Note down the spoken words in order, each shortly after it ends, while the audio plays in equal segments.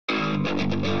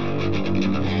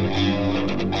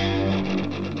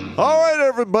All right,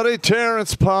 everybody,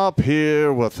 Terrence Popp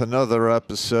here with another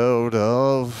episode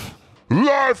of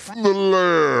Live from the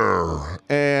Lair.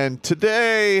 And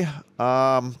today,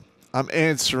 I'm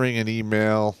answering an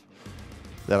email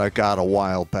that I got a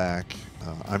while back.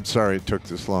 I'm sorry it took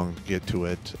this long to get to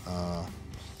it.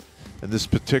 And this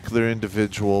particular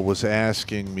individual was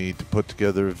asking me to put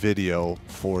together a video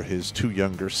for his two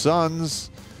younger sons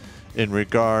in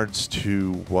regards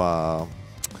to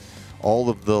all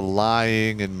of the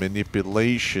lying and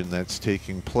manipulation that's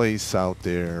taking place out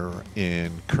there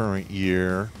in current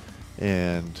year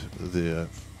and the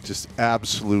just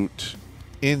absolute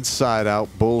inside-out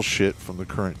bullshit from the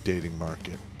current dating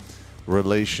market.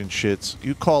 Relationships,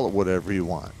 you call it whatever you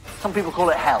want. Some people call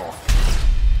it hell.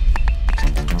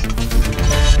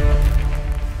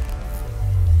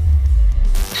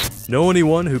 Know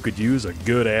anyone who could use a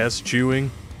good ass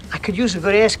chewing? I could use a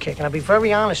good ass kick, and I'll be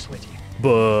very honest with you.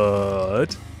 But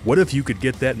what if you could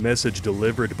get that message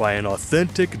delivered by an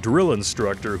authentic drill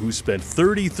instructor who spent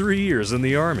 33 years in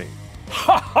the Army?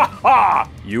 Ha ha ha!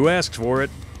 You asked for it.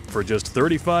 For just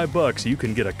 $35, you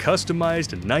can get a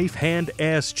customized knife hand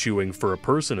ass chewing for a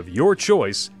person of your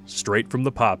choice, straight from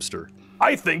the Popster.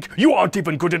 I think you aren't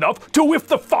even good enough to whiff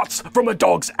the farts from a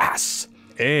dog's ass.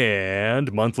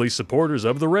 And monthly supporters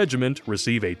of the regiment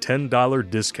receive a $10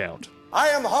 discount. I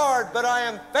am hard, but I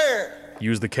am fair.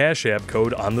 Use the Cash App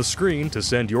code on the screen to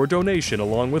send your donation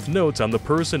along with notes on the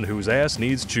person whose ass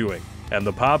needs chewing. And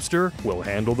the Popster will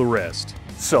handle the rest.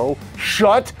 So,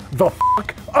 shut the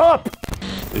fuck up!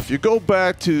 If you go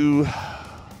back to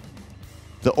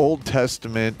the Old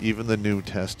Testament, even the New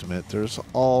Testament, there's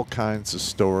all kinds of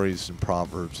stories and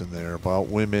proverbs in there about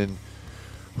women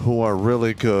who are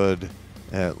really good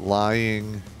at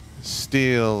lying,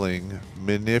 stealing,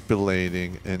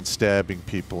 manipulating, and stabbing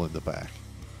people in the back.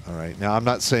 All right. Now, I'm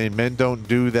not saying men don't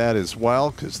do that as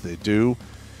well, because they do.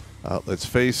 Let's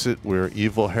face it, we're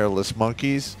evil, hairless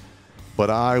monkeys. But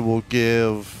I will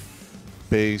give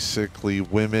basically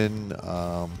women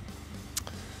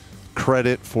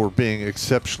credit for being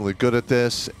exceptionally good at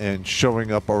this and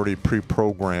showing up already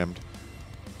pre-programmed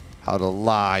how to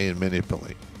lie and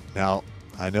manipulate. Now,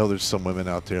 I know there's some women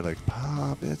out there like,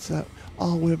 Pop, it's not,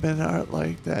 all women aren't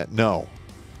like that. No,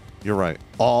 you're right.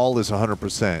 All is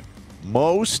 100%.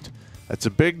 Most, that's a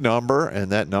big number,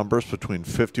 and that number is between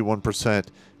 51%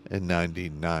 and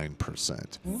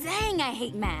 99%. Dang, I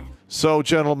hate math. So,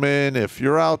 gentlemen, if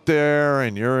you're out there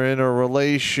and you're in a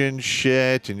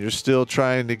relationship and you're still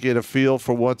trying to get a feel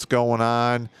for what's going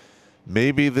on,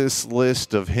 maybe this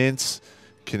list of hints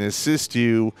can assist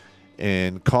you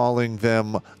in calling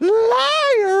them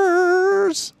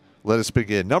liars. Let us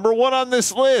begin. Number one on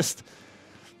this list.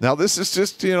 Now, this is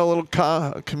just, a little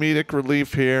comedic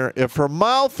relief here. If her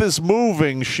mouth is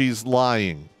moving, she's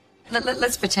lying.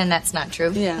 Let's pretend that's not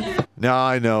true. Yeah. Now,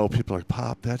 I know people are like,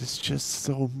 Pop, that is just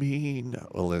so mean.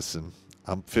 Well, listen,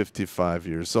 I'm 55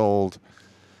 years old,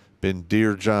 been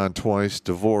Dear John twice,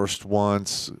 divorced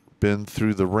once, been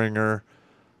through the ringer,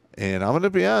 and I'm going to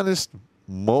be honest,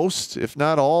 most, if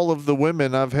not all of the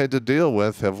women I've had to deal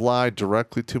with have lied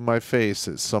directly to my face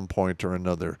at some point or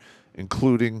another,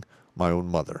 including my own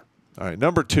mother. All right,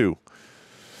 number two.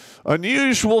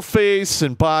 Unusual face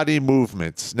and body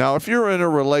movements. Now, if you're in a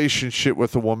relationship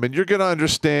with a woman, you're going to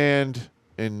understand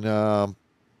and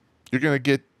you're going to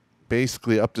get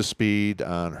basically up to speed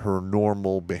on her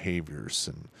normal behaviors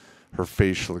and her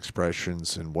facial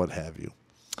expressions and what have you.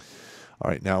 All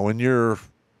right, now when you're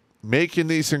making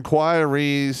these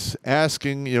inquiries,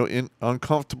 asking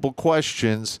uncomfortable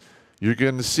questions, you're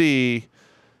going to see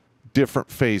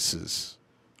different faces.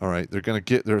 All right,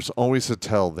 there's always a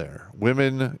tell there.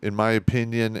 Women, in my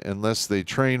opinion, unless they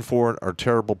train for it, are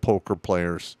terrible poker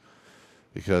players.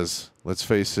 Because, let's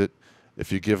face it,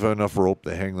 if you give enough rope,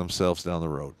 they hang themselves down the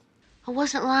road. I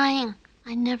wasn't lying.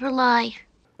 I never lie.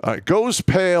 All right, goes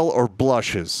pale or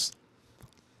blushes.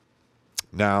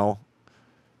 Now,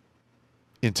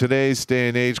 in today's day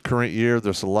and age, current year,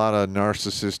 there's a lot of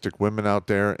narcissistic women out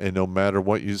there, and no matter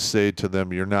what you say to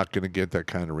them, you're not going to get that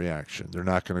kind of reaction. They're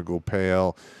not going to go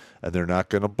pale, and they're not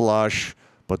going to blush,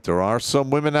 but there are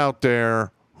some women out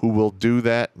there who will do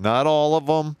that. Not all of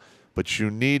them, but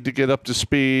you need to get up to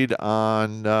speed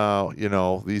on,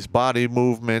 these body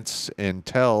movements and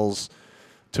tells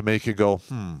to make you go,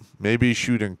 maybe you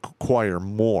should inquire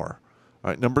more.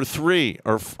 All right, number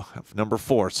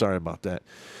four, sorry about that.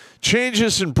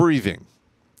 Changes in breathing.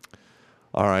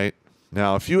 All right.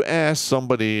 Now, if you ask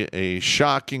somebody a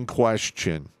shocking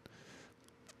question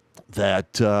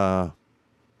that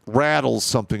rattles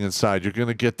something inside, you're going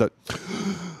to get the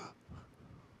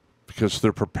because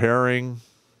they're preparing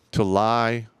to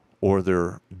lie or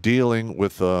they're dealing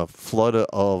with a flood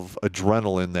of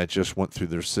adrenaline that just went through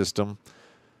their system,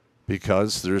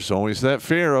 because there's always that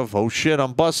fear of, oh shit,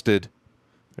 I'm busted.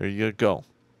 There you go.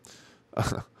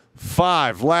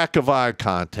 5, lack of eye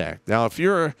contact. Now, if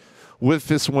you're with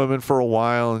this woman for a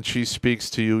while and she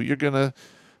speaks to you, you're going to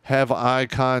have eye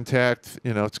contact.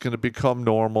 You know, it's going to become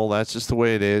normal. That's just the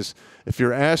way it is. If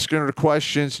you're asking her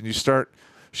questions and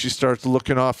she starts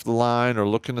looking off the line or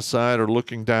looking aside or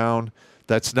looking down,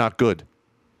 that's not good.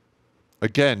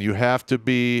 Again, you have to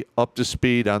be up to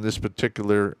speed on this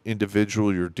particular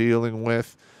individual you're dealing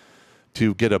with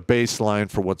to get a baseline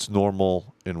for what's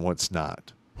normal and what's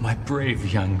not. My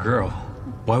brave young girl,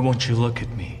 why won't you look at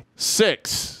me?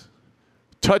 6,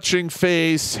 touching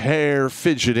face, hair,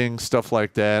 fidgeting, stuff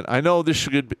like that. I know this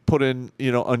should put in,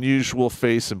 unusual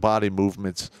face and body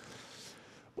movements,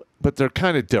 but they're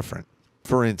kind of different.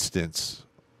 For instance,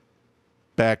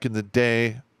 back in the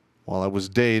day, while I was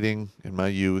dating in my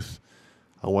youth,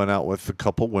 I went out with a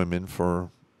couple women for,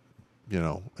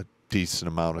 a decent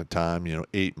amount of time,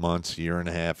 8 months, year and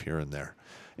a half here and there.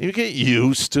 And you get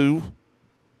used to,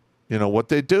 what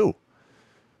they do.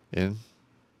 And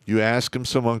you ask them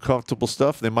some uncomfortable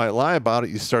stuff, they might lie about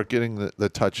it. You start getting the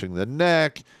touching the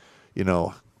neck,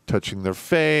 touching their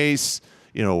face,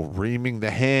 reaming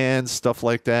the hands, stuff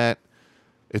like that.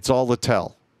 It's all the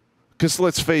tell. Because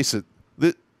let's face it,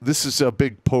 this is a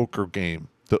big poker game.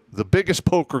 The biggest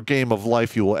poker game of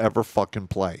life you will ever fucking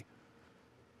play.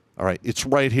 All right, it's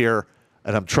right here,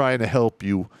 and I'm trying to help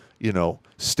you,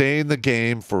 stay in the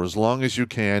game for as long as you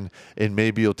can, and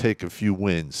maybe you'll take a few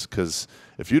wins. Because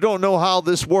if you don't know how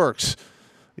this works,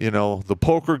 the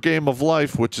poker game of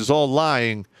life, which is all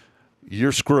lying,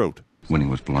 you're screwed. Winning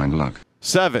was blind luck.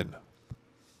 7,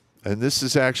 and this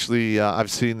is actually,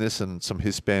 I've seen this in some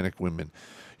Hispanic women.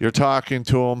 You're talking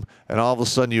to them, and all of a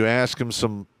sudden you ask them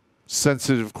some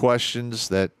sensitive questions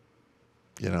that,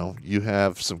 you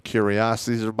have some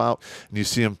curiosities about, and you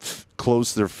see them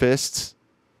close their fists.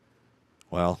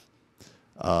 Well,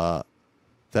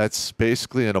 that's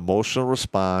basically an emotional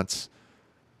response,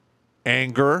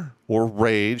 anger or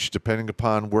rage, depending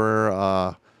upon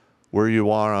where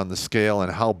you are on the scale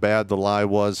and how bad the lie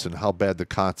was and how bad the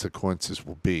consequences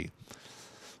will be.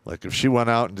 Like if she went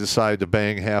out and decided to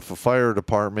bang half a fire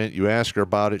department, you ask her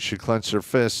about it, she clenched her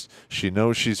fists, she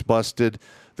knows she's busted.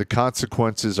 The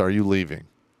consequences are you leaving.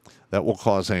 That will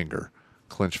cause anger.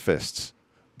 Clench fists.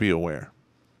 Be aware.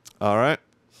 All right.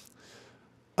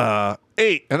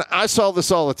 8, and I saw this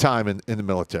all the time in the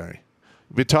military.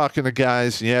 You'd be talking to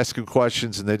guys, and you ask them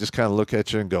questions, and they just kind of look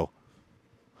at you and go.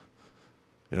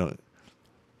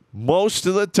 Most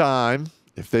of the time,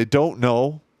 if they don't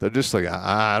know, they're just like,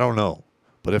 I don't know.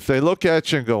 But if they look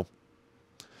at you and go,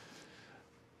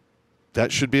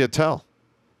 that should be a tell.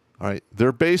 All right.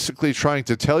 They're basically trying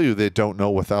to tell you they don't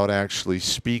know without actually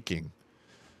speaking.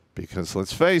 Because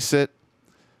let's face it,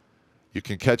 you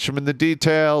can catch them in the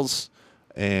details.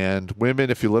 And women,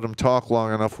 if you let them talk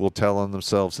long enough, will tell on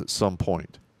themselves at some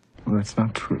point. Well, that's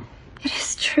not true. It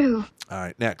is true. All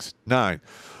right. Next. 9,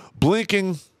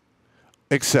 blinking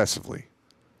excessively.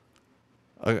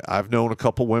 I've known a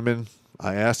couple women.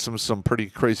 I asked them some pretty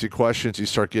crazy questions. You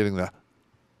start getting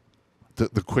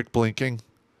the quick blinking.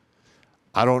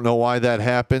 I don't know why that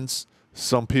happens.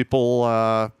 Some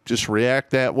people just react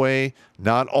that way.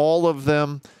 Not all of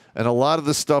them. And a lot of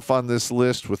the stuff on this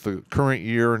list with the current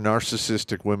year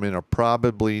narcissistic women are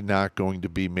probably not going to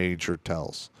be major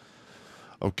tells.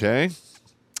 Okay.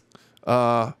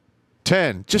 10,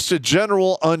 just a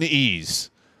general unease.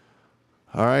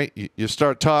 All right, you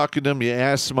start talking to them, you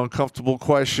ask them uncomfortable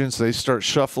questions, they start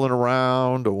shuffling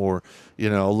around or,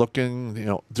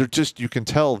 looking, they're just, you can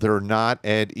tell they're not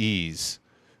at ease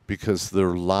because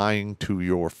they're lying to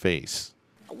your face.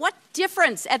 What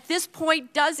difference at this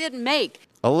point does it make?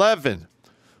 11,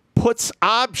 puts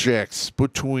objects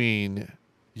between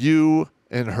you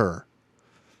and her,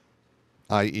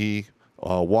 i.e.,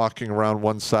 walking around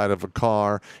one side of a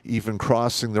car, even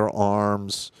crossing their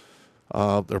arms.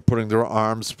 They're putting their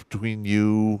arms between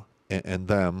you and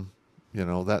them.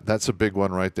 That's a big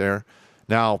one right there.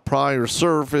 Now, prior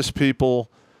service people,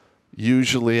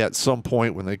 usually at some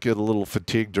point when they get a little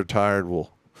fatigued or tired, will,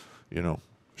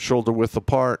 shoulder width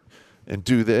apart and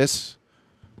do this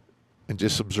and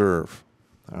just observe.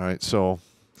 All right. So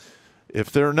if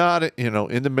they're not,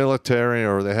 in the military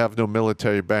or they have no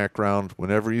military background,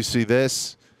 whenever you see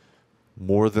this,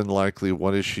 more than likely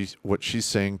what she's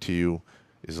saying to you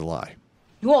is a lie.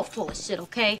 You're all full of shit,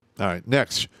 okay? All right,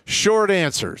 next, short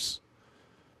answers.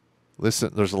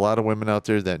 Listen, there's a lot of women out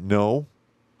there that know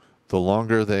the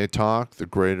longer they talk, the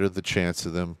greater the chance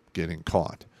of them getting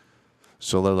caught.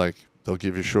 So they'll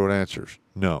give you short answers.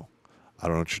 No, I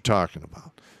don't know what you're talking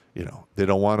about. They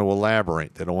don't want to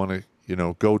elaborate. They don't want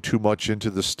to, go too much into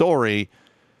the story,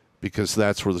 because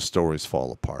that's where the stories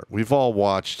fall apart. We've all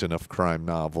watched enough crime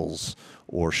novels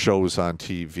or shows on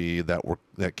TV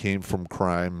that came from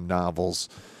crime novels.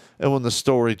 And when the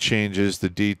story changes, the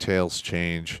details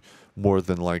change, more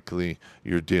than likely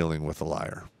you're dealing with a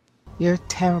liar. You're a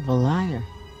terrible liar.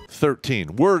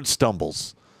 13, word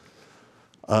stumbles.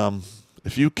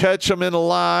 If you catch them in a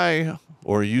lie,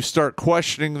 or you start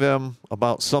questioning them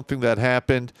about something that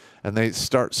happened and they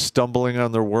start stumbling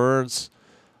on their words,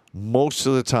 most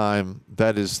of the time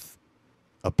that is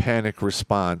a panic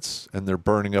response, and they're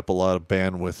burning up a lot of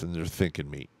bandwidth in their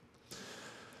thinking meat.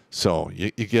 So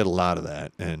you get a lot of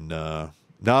that. And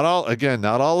not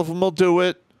all of them will do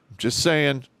it. I'm just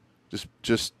saying,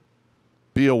 just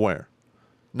be aware.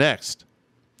 Next,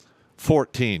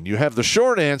 14, you have the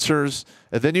short answers,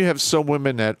 and then you have some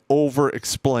women that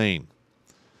over-explain.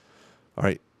 All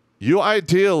right, you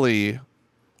ideally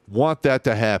want that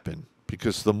to happen,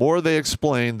 because the more they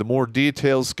explain, the more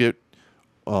details get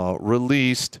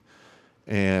released,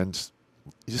 and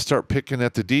you start picking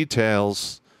at the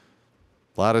details.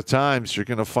 A lot of times you're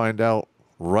going to find out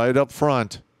right up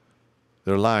front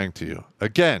they're lying to you.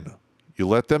 Again, you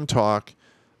let them talk,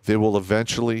 they will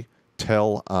eventually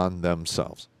tell on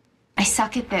themselves. I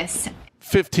suck at this.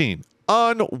 15,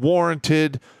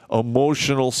 unwarranted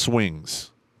emotional swings.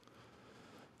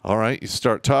 All right, you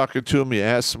start talking to them, you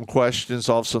ask them questions,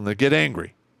 all of a sudden they get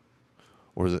angry,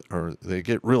 or they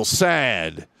get real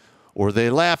sad, or they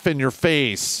laugh in your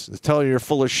face, they tell you you're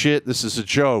full of shit, this is a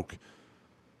joke.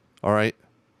 All right?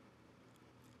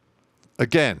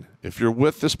 Again, if you're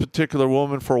with this particular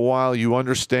woman for a while, you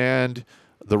understand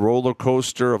the roller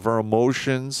coaster of her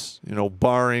emotions,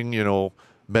 barring,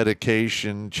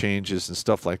 medication changes and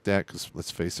stuff like that, because let's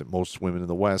face it, most women in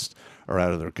the West are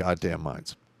out of their goddamn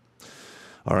minds.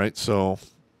 All right, so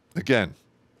again,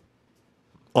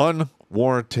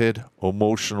 unwarranted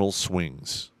emotional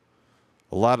swings.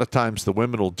 A lot of times the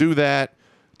women will do that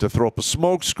to throw up a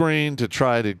smoke screen to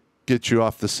try to get you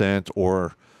off the scent,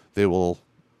 or they will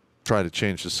try to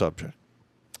change the subject.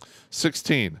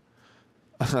 16,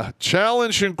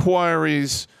 challenge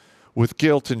inquiries with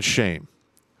guilt and shame.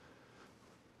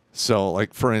 So,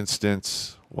 like, for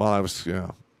instance, while I was,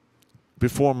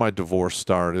 before my divorce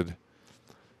started,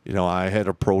 I had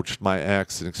approached my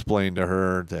ex and explained to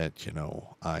her that,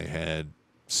 I had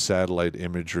satellite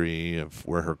imagery of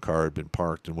where her car had been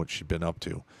parked and what she'd been up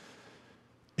to.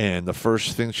 And the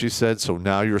first thing she said, so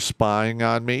now you're spying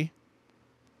on me?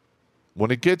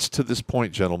 When it gets to this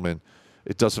point, gentlemen,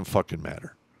 it doesn't fucking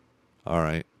matter. All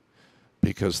right?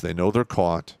 Because they know they're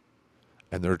caught,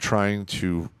 and they're trying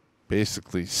to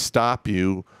basically stop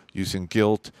you using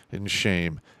guilt and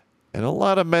shame. And a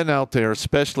lot of men out there,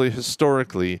 especially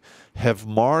historically, have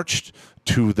marched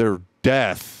to their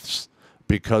deaths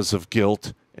because of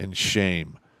guilt and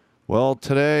shame. Well,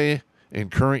 today, in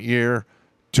current year,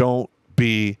 don't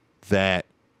be that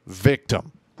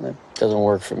victim. That doesn't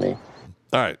work for me.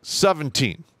 All right,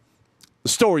 17. The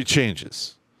story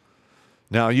changes.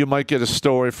 Now, you might get a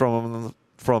story from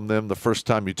them the first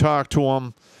time you talk to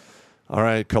them. All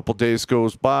right, a couple days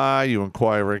goes by, you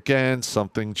inquire again,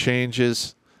 something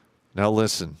changes. Now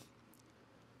listen,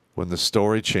 when the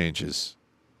story changes,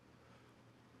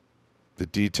 the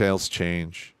details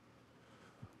change,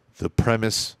 the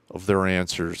premise of their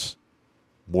answers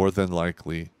more than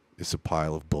likely is a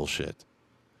pile of bullshit.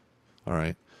 All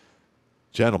right?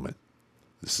 Gentlemen,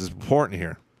 this is important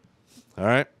here. All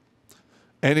right?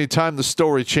 Anytime the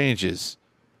story changes,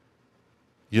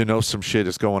 some shit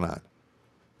is going on.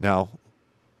 Now,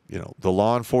 the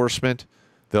law enforcement,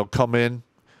 they'll come in,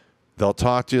 they'll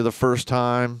talk to you the first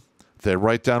time, they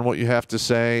write down what you have to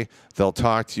say, they'll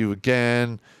talk to you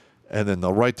again, and then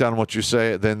they'll write down what you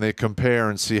say, then they compare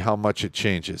and see how much it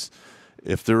changes.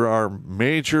 If there are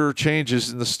major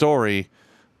changes in the story,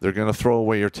 they're going to throw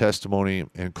away your testimony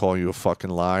and call you a fucking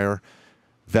liar.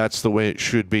 That's the way it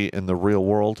should be in the real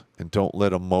world, and don't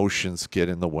let emotions get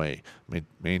in the way.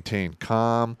 Maintain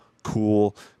calm,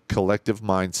 cool, collective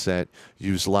mindset.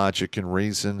 Use logic and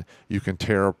reason. You can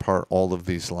tear apart all of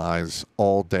these lies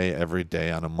all day, every day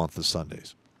on a month of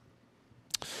Sundays.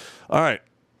 All right.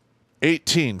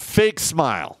 18, fake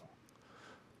smile.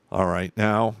 All right.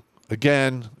 Now,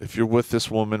 again, if you're with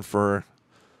this woman for,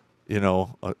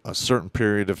 a certain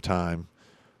period of time,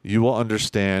 you will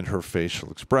understand her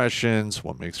facial expressions,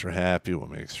 what makes her happy, what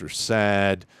makes her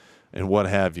sad, and what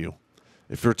have you.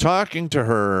 If you're talking to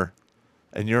her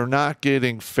and you're not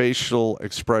getting facial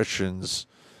expressions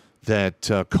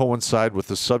that coincide with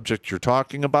the subject you're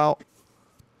talking about,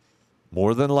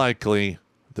 more than likely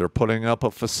they're putting up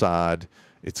a facade.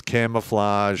 It's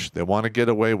camouflage. They want to get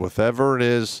away with whatever it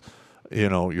is, you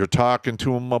know, you're talking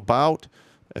to them about,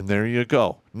 and there you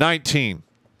go. 19,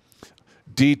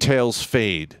 details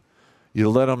fade. You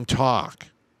let them talk,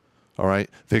 all right?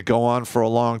 They go on for a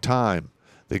long time.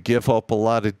 They give up a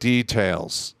lot of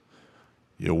details.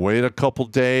 You wait a couple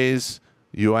days,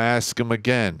 you ask them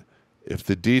again. If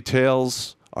the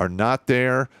details are not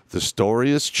there, the story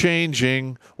is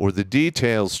changing, or the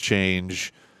details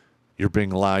change, you're being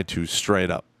lied to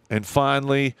straight up. And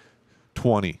finally,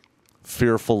 20,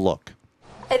 fearful look.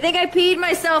 I think I peed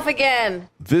myself again.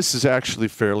 This is actually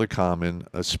fairly common,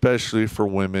 especially for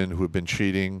women who have been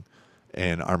cheating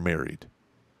and are married,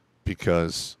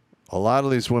 because a lot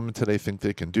of these women today think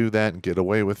they can do that and get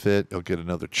away with it. They'll get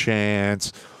another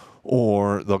chance,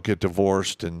 or they'll get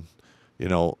divorced and, you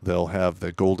know, they'll have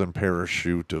the golden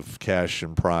parachute of cash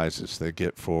and prizes they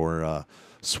get for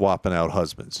swapping out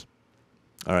husbands.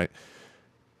 All right.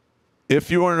 If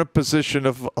you are in a position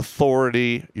of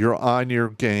authority, you're on your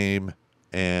game,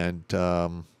 and,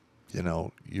 you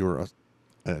know, you're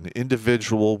an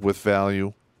individual with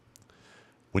value,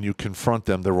 when you confront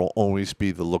them, there will always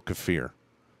be the look of fear.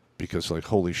 Because, like,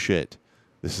 holy shit,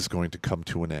 this is going to come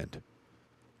to an end.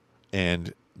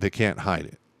 And they can't hide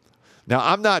it. Now,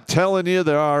 I'm not telling you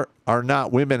there are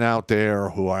not women out there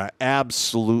who are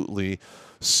absolutely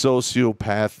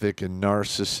sociopathic and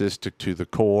narcissistic to the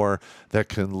core, that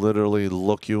can literally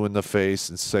look you in the face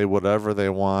and say whatever they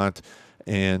want.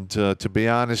 And to be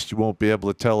honest, you won't be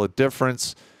able to tell a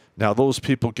difference. Now, those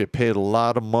people get paid a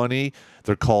lot of money.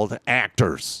 They're called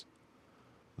actors.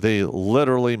 They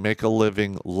literally make a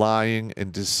living lying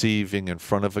and deceiving in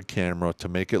front of a camera to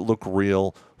make it look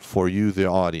real for you, the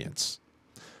audience.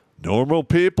 Normal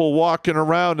people walking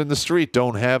around in the street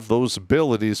don't have those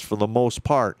abilities for the most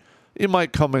part. You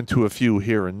might come into a few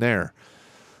here and there.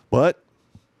 But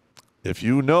if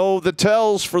you know the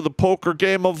tells for the poker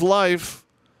game of life,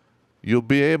 you'll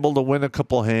be able to win a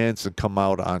couple hands and come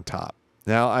out on top.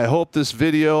 Now, I hope this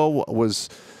video was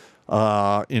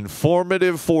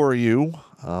informative for you.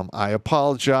 I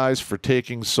apologize for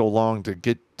taking so long to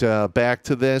get back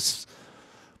to this,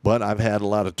 but I've had a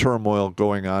lot of turmoil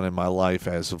going on in my life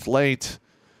as of late,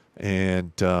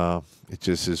 and it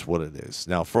just is what it is.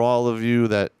 Now, for all of you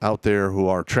that out there who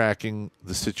are tracking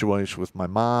the situation with my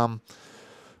mom,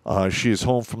 she is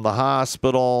home from the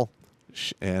hospital,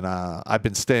 and I've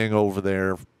been staying over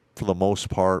there for the most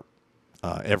part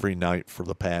every night for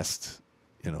the past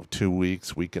 2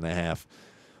 weeks, week and a half,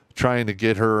 trying to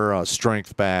get her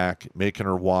strength back, making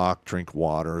her walk, drink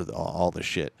water, all the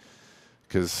shit.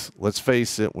 Because let's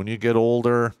face it, when you get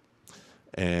older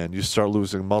and you start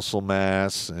losing muscle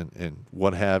mass and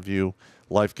what have you,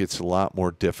 life gets a lot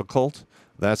more difficult.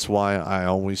 That's why I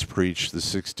always preach the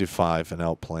 65 and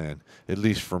out plan, at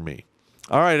least for me.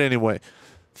 All right, anyway,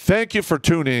 thank you for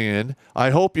tuning in.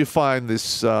 I hope you find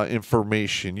this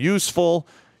information useful.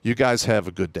 You guys have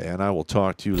a good day, and I will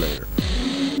talk to you later.